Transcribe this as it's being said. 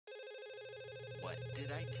What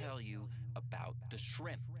did I tell you about the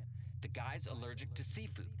shrimp? The guy's allergic to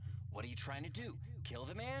seafood. What are you trying to do? Kill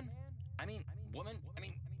the man? I mean, woman? I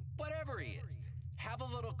mean, whatever he is. Have a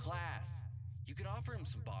little class. You could offer him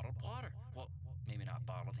some bottled water. Well, maybe not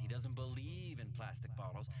bottled. He doesn't believe in plastic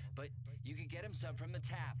bottles, but you could get him some from the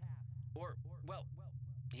tap. Or, well,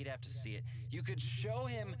 he'd have to see it. You could show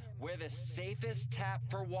him where the safest tap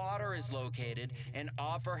for water is located and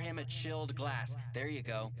offer him a chilled glass. There you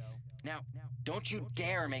go. Now, don't you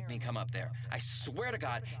dare make me come up there. I swear to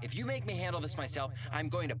God, if you make me handle this myself, I'm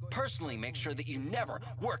going to personally make sure that you never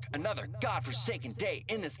work another godforsaken day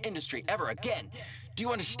in this industry ever again. Do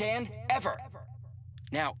you understand? Ever.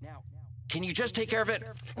 Now, can you just take care of it?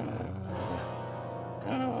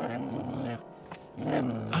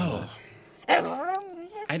 Oh.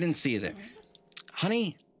 I didn't see you there.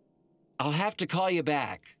 Honey, I'll have to call you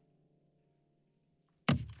back.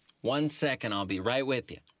 1 second, I'll be right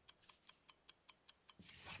with you.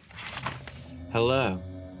 Hello,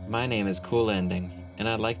 my name is Cool Endings, and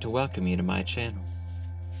I'd like to welcome you to my channel.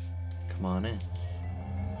 Come on in.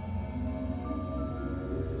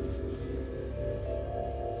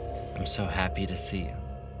 I'm so happy to see you.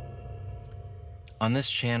 On this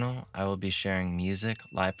channel, I will be sharing music,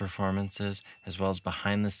 live performances, as well as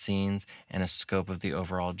behind the scenes and a scope of the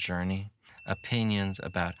overall journey, opinions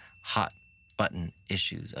about hot button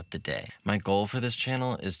issues of the day. My goal for this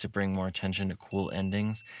channel is to bring more attention to Cool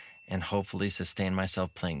Endings and hopefully sustain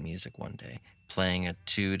myself playing music one day. Playing a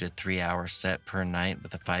 2 to 3 hour set per night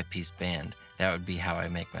with a 5-piece band. That would be how I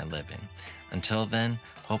make my living. Until then,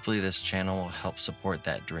 hopefully this channel will help support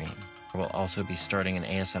that dream. I will also be starting an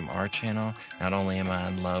ASMR channel. Not only am I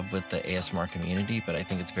in love with the ASMR community, but I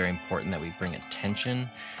think it's very important that we bring attention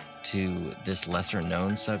to this lesser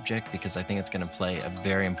known subject because I think it's going to play a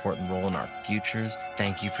very important role in our futures.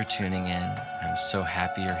 Thank you for tuning in. I'm so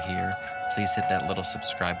happy you're here. Please hit that little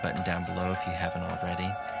subscribe button down below if you haven't already.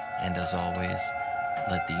 And as always,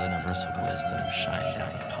 let the universal wisdom shine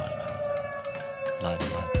down upon you.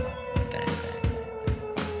 Love you.